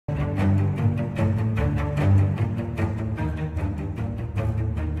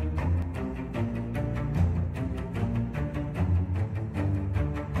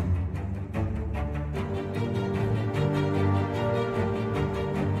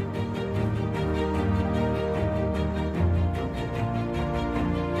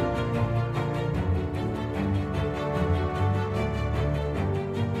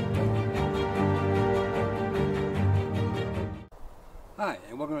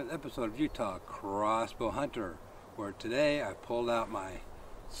another episode of Utah Crossbow Hunter, where today I pulled out my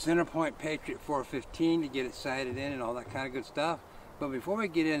Centerpoint Patriot 415 to get it sighted in and all that kind of good stuff. But before we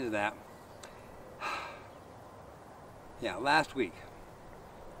get into that, yeah, last week,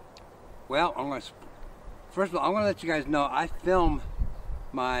 well, first of all, I'm going to let you guys know I film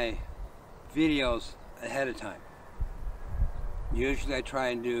my videos ahead of time. Usually I try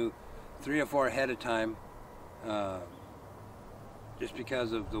and do 3 or 4 ahead of time, just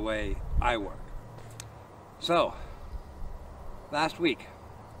because of the way I work. So, last week,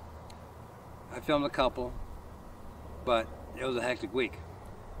 I filmed a couple, but it was a hectic week.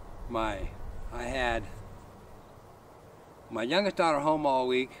 I had my youngest daughter home all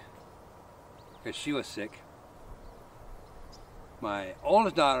week because she was sick. My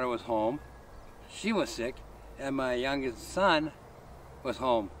oldest daughter was home, she was sick, and my youngest son was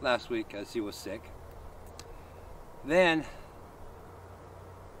home last week because he was sick. Then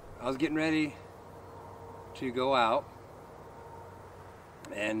I was getting ready to go out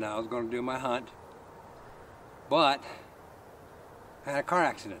and I was going to do my hunt, but I had a car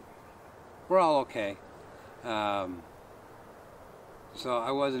accident. We're all okay. So I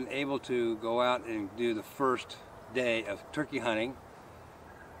wasn't able to go out and do the first day of turkey hunting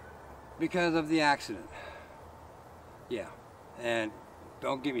because of the accident. Yeah, and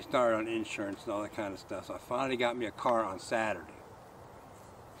don't get me started on insurance and all that kind of stuff. So I finally got me a car on Saturday,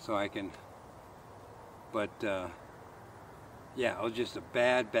 so I can, but yeah, it was just a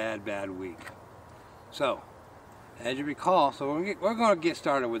bad week. So, as you recall, so we're going to get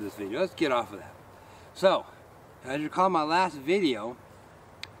started with this video. Let's get off of that. So, as you recall, my last video,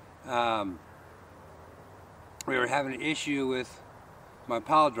 we were having an issue with my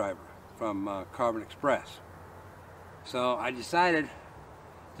pile driver from Carbon Express. So I decided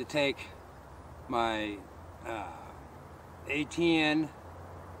to take my ATN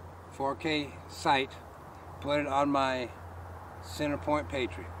 4K sight, put it on my Centerpoint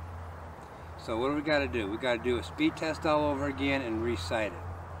Patriot. So what do we got to do? We got to do a speed test all over again and re-sight it.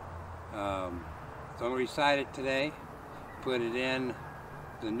 So I'm going to re-sight it today, put it in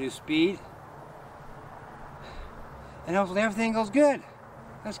the new speed, and hopefully everything goes good.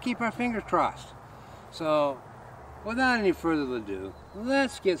 Let's keep our fingers crossed. So without any further ado,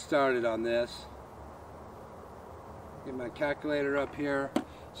 let's get started on this. Get my calculator up here.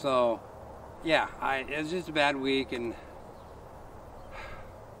 So yeah, it was just a bad week,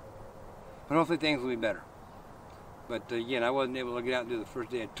 but hopefully things will be better. But again, I wasn't able to get out and do the first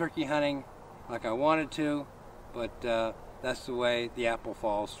day of turkey hunting like I wanted to, but that's the way the apple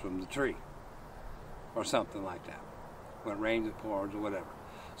falls from the tree, or something like that. When it rains, it pours, or whatever.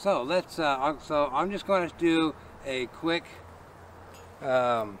 So let's. So I'm just going to do a quick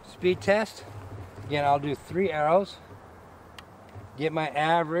speed test. Again, I'll do 3 arrows, get my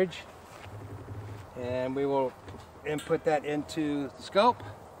average, and we will input that into the scope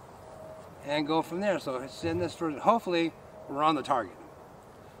and go from there. So send this for, hopefully we're on the target.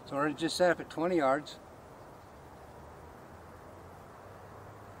 So we're just set up at 20 yards.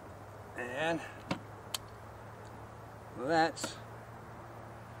 And let's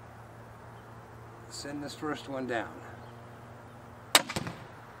send this first one down.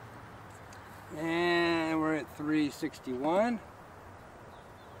 And we're at 361.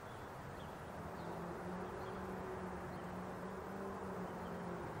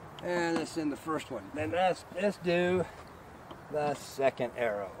 And let's send the first one. Then let's do the second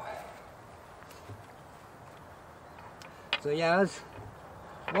arrow. So yeah, it's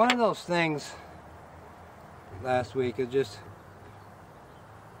one of those things last week. Is just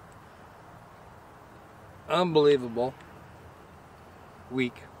unbelievable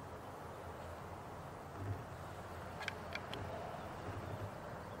week.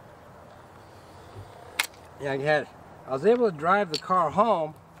 Yeah, I was able to drive the car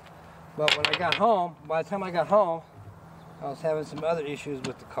home, but when I got home, by the time I got home, I was having some other issues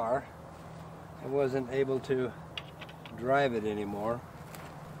with the car. I wasn't able to drive it anymore.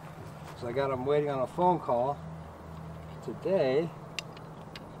 So I got them waiting on a phone call today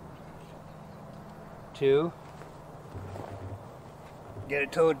to get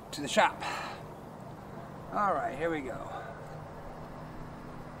it towed to the shop. All right, here we go.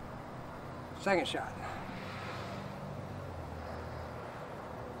 Second shot.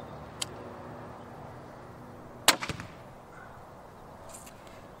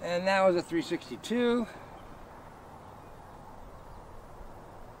 And that was a 362.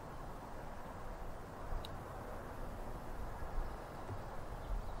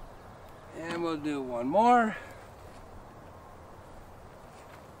 And we'll do one more.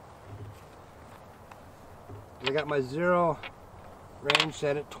 I got my 0 range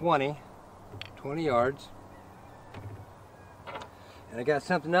set at 20 yards. And I got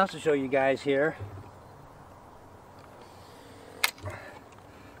something else to show you guys here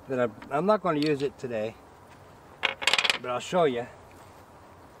that I'm not going to use it today, but I'll show you.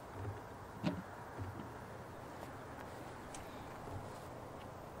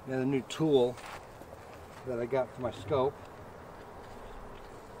 Another new tool that I got for my scope.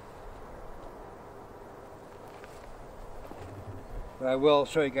 But I will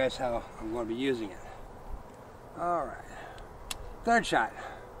show you guys how I'm going to be using it. Alright. Third shot.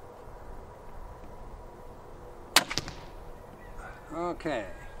 Okay.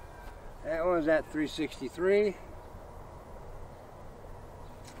 That one's at 363.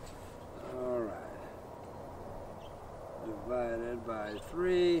 Alright. Divided by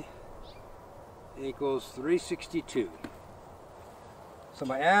 3 equals 362. So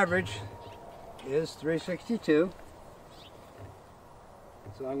my average is 362.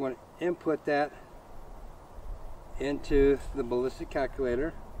 So I'm going to input that into the ballistic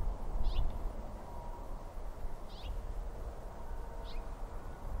calculator.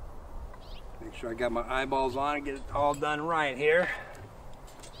 Make sure I got my eyeballs on and get it all done right here.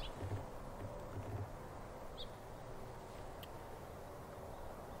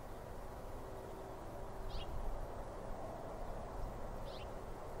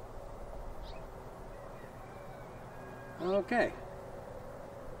 Okay.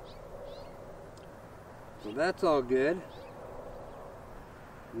 So that's all good.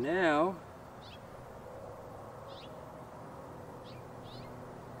 Now,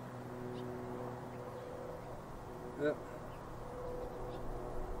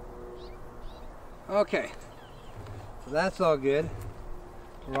 okay, so that's all good.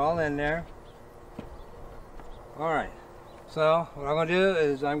 We're all in there. All right, so what I'm going to do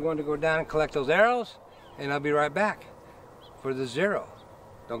is I'm going to go down and collect those arrows, and I'll be right back for the 0.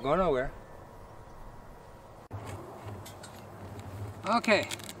 Don't go nowhere. Okay,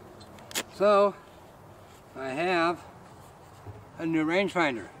 so I have a new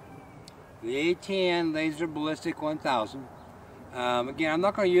rangefinder, the ATN Laser Ballistic 1000. Again, I'm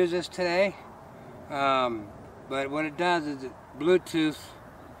not going to use this today, but what it does is it Bluetooth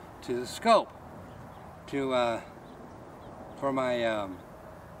to the scope to for my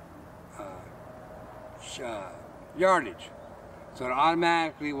yardage, so it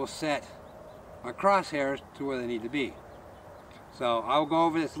automatically will set my crosshairs to where they need to be. So I'll go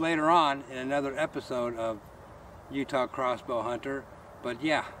over this later on in another episode of Utah Crossbow Hunter. But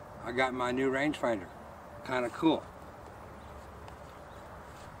yeah, I got my new rangefinder. Kind of cool.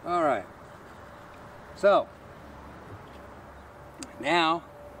 Alright. So, now,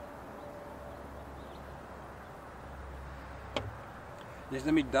 just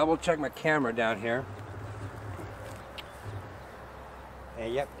let me double check my camera down here.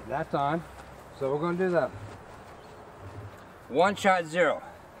 And yep, that's on. So we're going to do the 1-shot 0.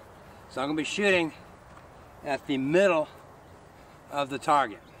 So I'm going to be shooting at the middle of the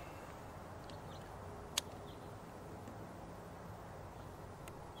target.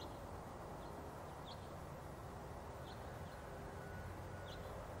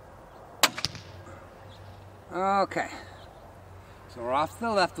 Okay. So we're off to the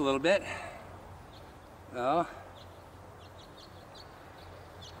left a little bit. So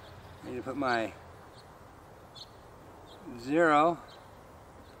I need to put my 0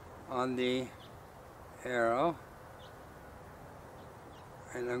 on the arrow,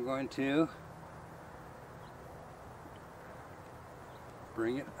 and I'm going to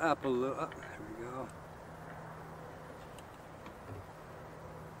bring it up a little. Oh, there we go.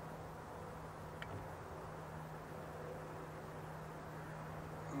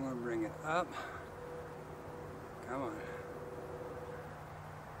 I'm going to bring it up. Come on.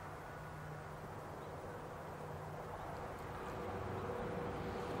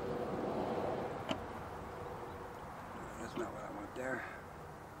 There.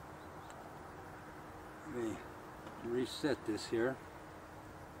 Let me reset this here.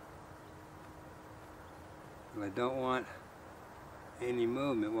 And I don't want any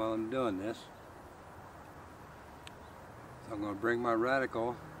movement while I'm doing this. So I'm going to bring my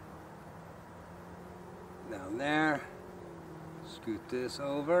reticle down there, scoot this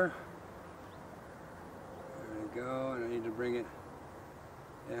over. There we go, and I need to bring it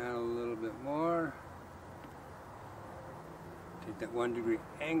down a little bit more. Take that 1 degree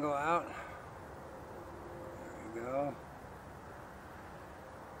angle out. There we go.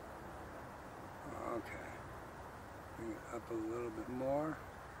 Okay. Bring it up a little bit more.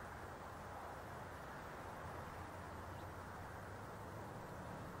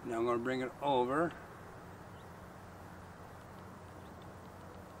 Now I'm going to bring it over.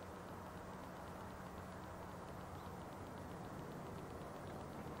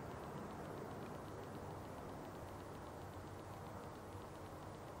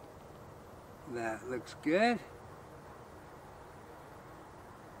 That looks good.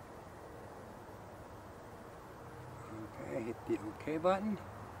 Okay, hit the OK button.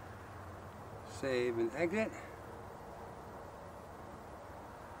 Save and exit.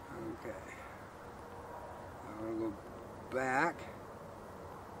 Okay. I'm going to go back.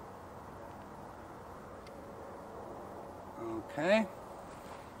 Okay.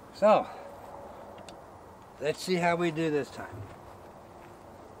 So, let's see how we do this time.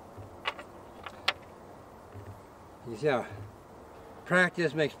 You see how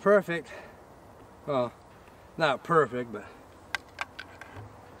practice makes perfect. Well, not perfect, but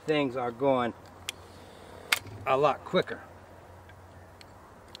things are going a lot quicker.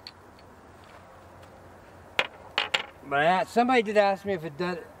 But somebody did ask me if it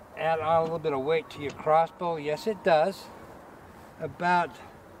does add on a little bit of weight to your crossbow. Yes, it does. About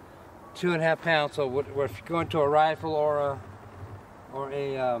 2.5 pounds. So if you're going to a rifle or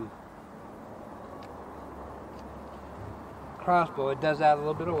a crossbow, it does add a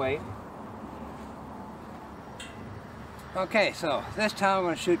little bit of weight. Okay, so this time I'm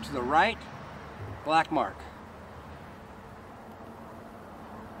going to shoot to the right, black mark.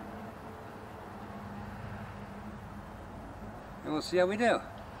 And we'll see how we do.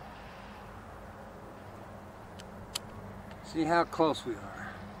 See how close we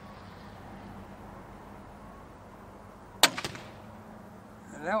are.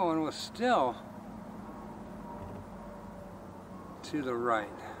 And that one was still to the right.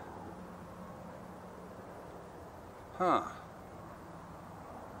 Huh.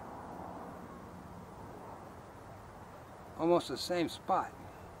 Almost the same spot.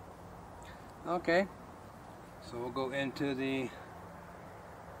 Okay. So we'll go into the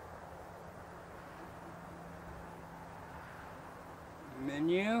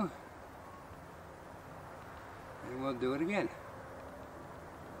menu and we'll do it again.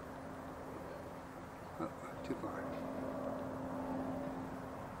 Oh, too far.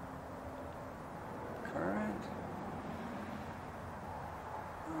 Current.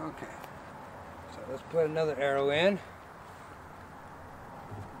 Okay. So let's put another arrow in.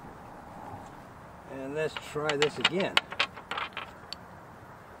 And let's try this again.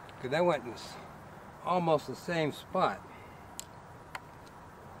 Because that went in almost the same spot.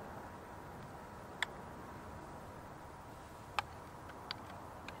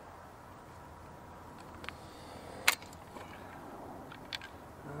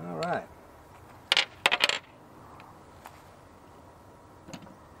 All right.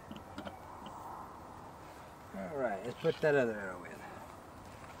 All right, let's put that other arrow in.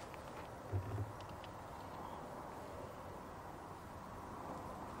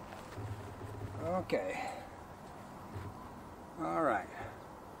 Okay. All right.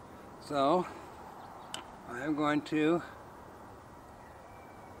 So I am going to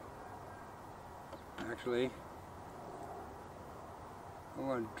actually I'm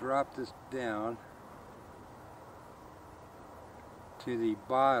going to drop this down to the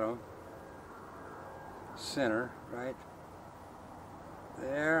bottom center, right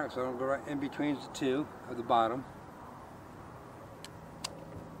there. So I'm going to go right in between the two of the bottom.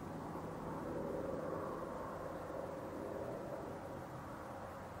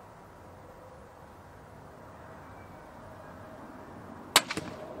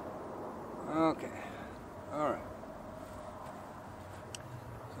 Okay, all right.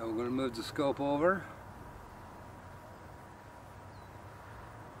 So we're going to move the scope over.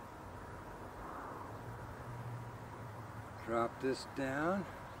 Drop this down.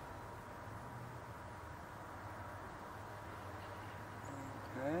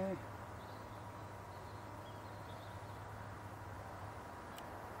 Okay.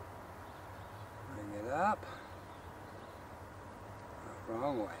 Bring it up.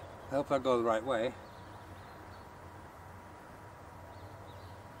 Wrong way. I hope I go the right way.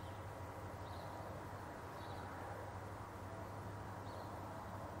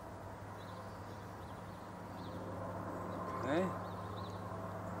 Okay.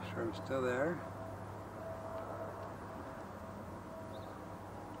 Make sure I'm still there.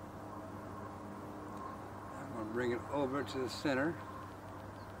 I'm going to bring it over to the center.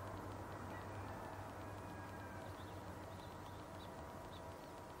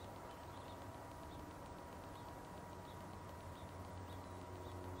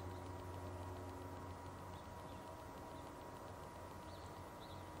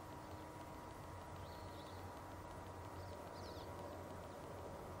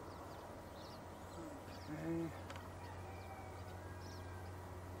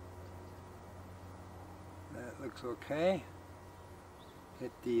 That looks okay.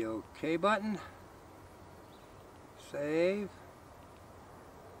 Hit the OK button. Save.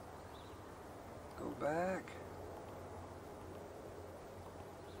 back.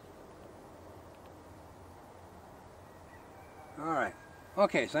 Alright.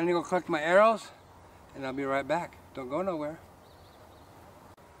 Okay, so I need to go collect my arrows and I'll be right back. Don't go nowhere.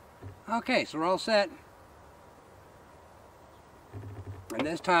 Okay, so we're all set. And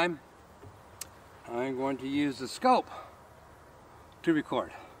this time I'm going to use the scope to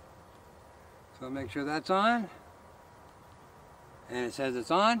record. So make sure that's on. And it says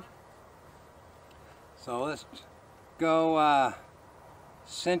it's on. So let's go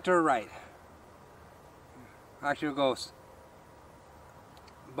center right. Actually, we'll go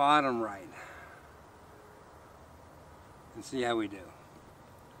bottom right. And see how we do.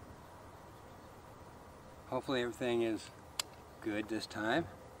 Hopefully everything is good this time.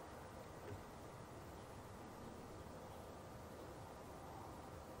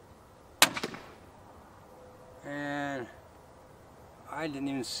 And I didn't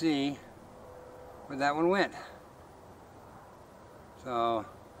even see where that one went. So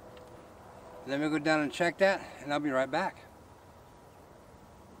let me go down and check that and I'll be right back.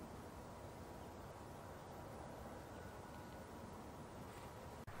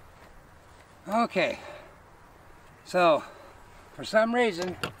 Okay, so for some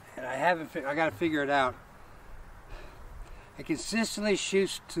reason, and I got to figure it out, it consistently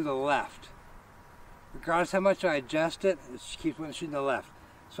shoots to the left. Regardless how much I adjust it, it keeps shooting to the left.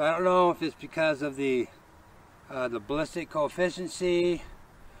 So I don't know if it's because of the ballistic coefficient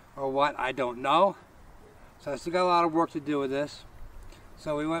or what, I don't know. So I still got a lot of work to do with this.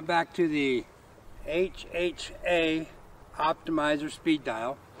 So we went back to the HHA optimizer speed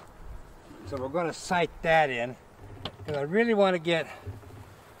dial. So we're going to sight that in, because I really want to get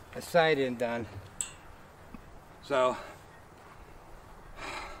a sight in done. So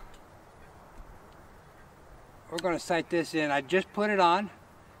we're going to sight this in. I just put it on,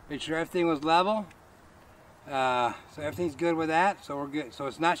 make sure everything was level. So everything's good with that, so we're good. So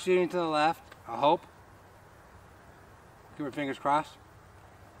it's not shooting to the left, I hope. Keep our fingers crossed.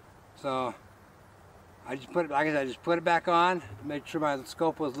 So I just put it, like I said, I just put it back on, make sure my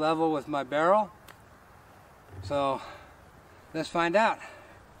scope was level with my barrel. So let's find out.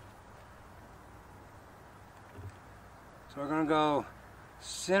 So we're going to go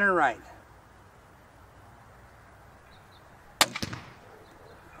center right.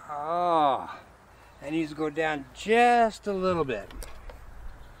 Oh, it needs to go down just a little bit.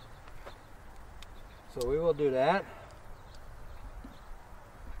 So we will do that.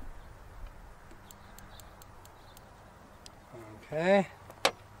 Okay.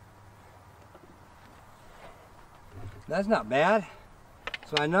 That's not bad.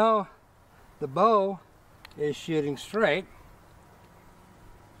 So I know the bow is shooting straight.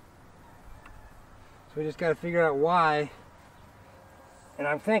 So we just got to figure out why. And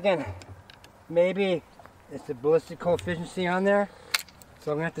I'm thinking maybe it's the ballistic coefficient on there.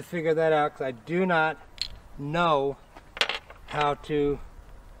 So I'm going to have to figure that out, because I do not know how to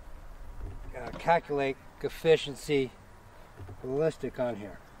calculate coefficient ballistic on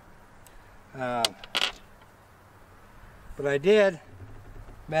here. But I did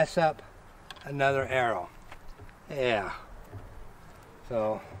mess up another arrow. Yeah.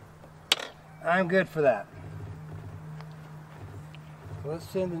 So I'm good for that. So let's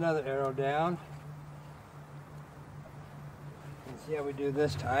send another arrow down and see how we do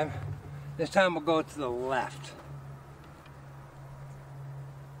this time. This time we'll go to the left.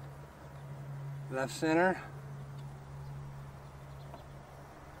 Left center.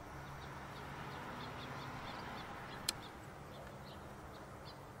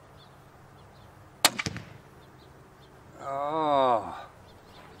 Oh,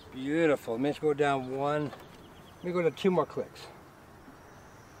 beautiful. Let me just go down one. Let me go to 2 more clicks.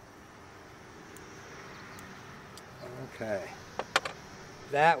 Okay.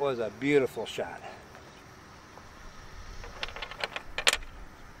 That was a beautiful shot.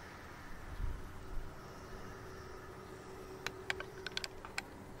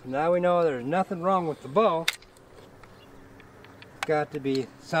 So now we know there's nothing wrong with the bow. It's got to be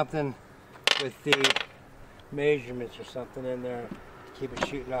something with the measurements or something in there to keep it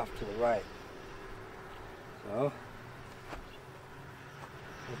shooting off to the right. So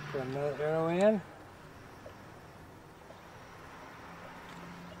let's put another arrow in.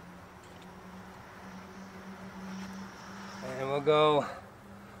 And we'll go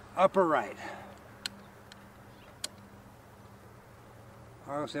upper right.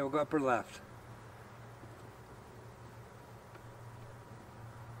 Or I'll say we'll go upper left.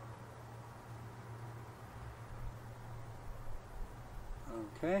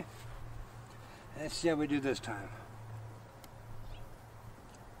 Okay. Let's see how we do this time.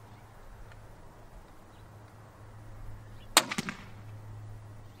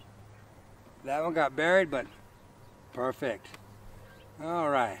 That one got buried, but perfect. All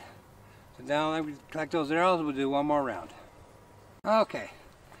right. So now that we collect those arrows, we'll do one more round. Okay.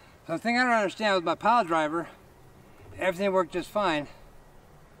 So the thing I don't understand with my pile driver, everything worked just fine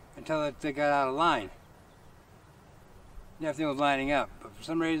until they got out of line. Everything was lining up, but for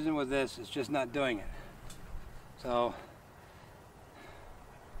some reason with this, it's just not doing it. So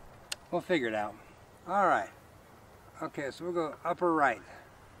we'll figure it out. All right. Okay, so we'll go upper right.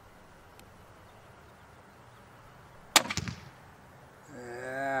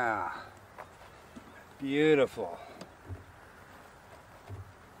 Yeah. Beautiful.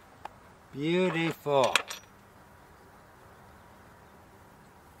 Beautiful.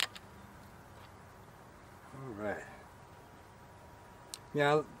 All right.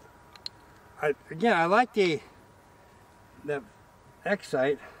 Yeah, I like the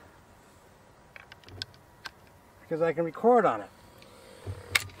X-Sight because I can record on it.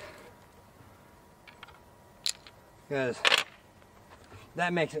 Because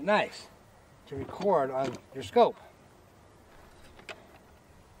that makes it nice to record on your scope.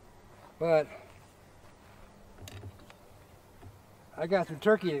 But I got some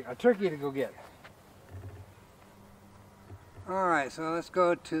turkey to go get. All right, so let's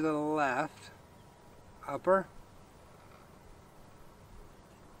go to the left, upper.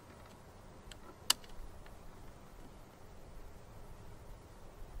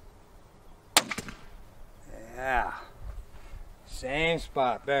 Yeah, same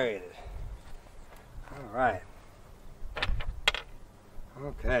spot, buried it. All right.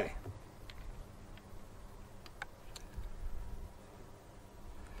 Okay.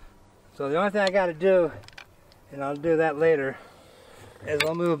 So the only thing I got to do, and I'll do that later, is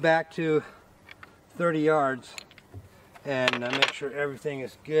I'll move back to 30 yards and make sure everything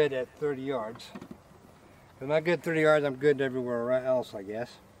is good at 30 yards. If I'm not good 30 yards, I'm good everywhere else, I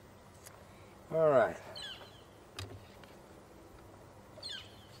guess. All right.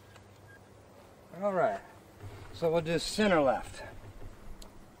 All right. So we'll do center left.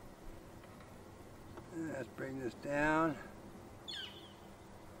 Let's bring this down.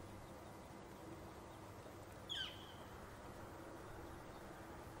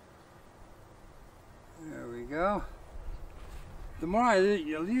 There we go. The more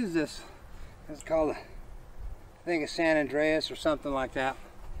you'll use this, it's called, I think it's San Andreas or something like that.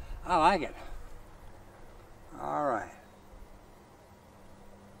 I like it. All right.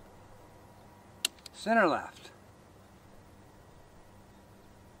 Center left.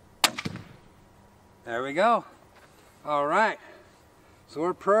 There we go. All right. So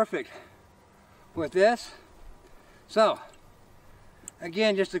we're perfect with this. So,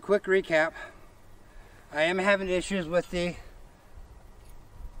 again, just a quick recap. I am having issues with the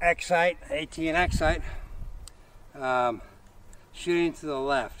X-Sight, AT&T X-Sight, shooting to the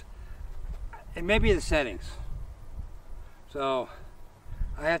left. It may be the settings. So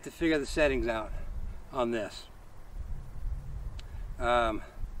I have to figure the settings out on this.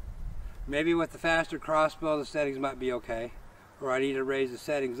 Maybe with the faster crossbow the settings might be okay, or I need to raise the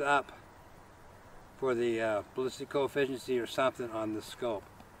settings up for the ballistic coefficient or something on the scope.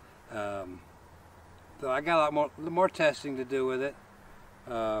 So I got a lot more testing to do with it.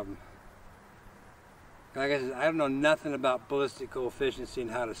 Like I said, I don't know nothing about ballistic coefficient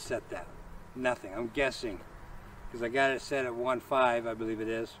and how to set that. Nothing. I'm guessing because I got it set at 1.5, I believe it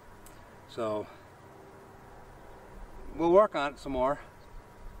is. So we'll work on it some more.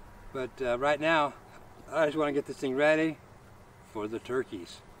 But right now, I just want to get this thing ready for the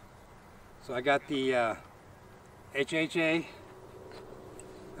turkeys. So I got the HHA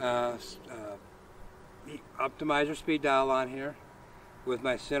optimizer speed dial on here with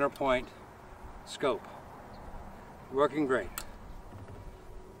my center point scope. Working great.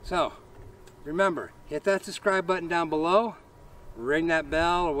 So remember, hit that subscribe button down below, ring that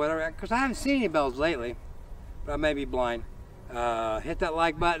bell or whatever, because I haven't seen any bells lately, but I may be blind. Hit that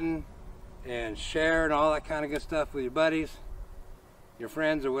like button and share and all that kind of good stuff with your buddies, your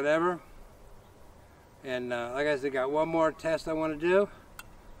friends or whatever. And like I said, got one more test I want to do,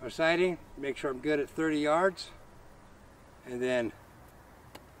 or sighting, make sure I'm good at 30 yards, and then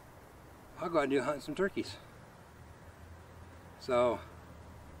I'll go out and hunt some turkeys. So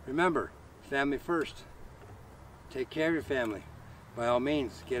remember, family first. Take care of your family. By all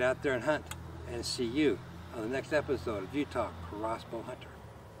means, get out there and hunt, and see you on the next episode of You Talk Crossbow Hunter.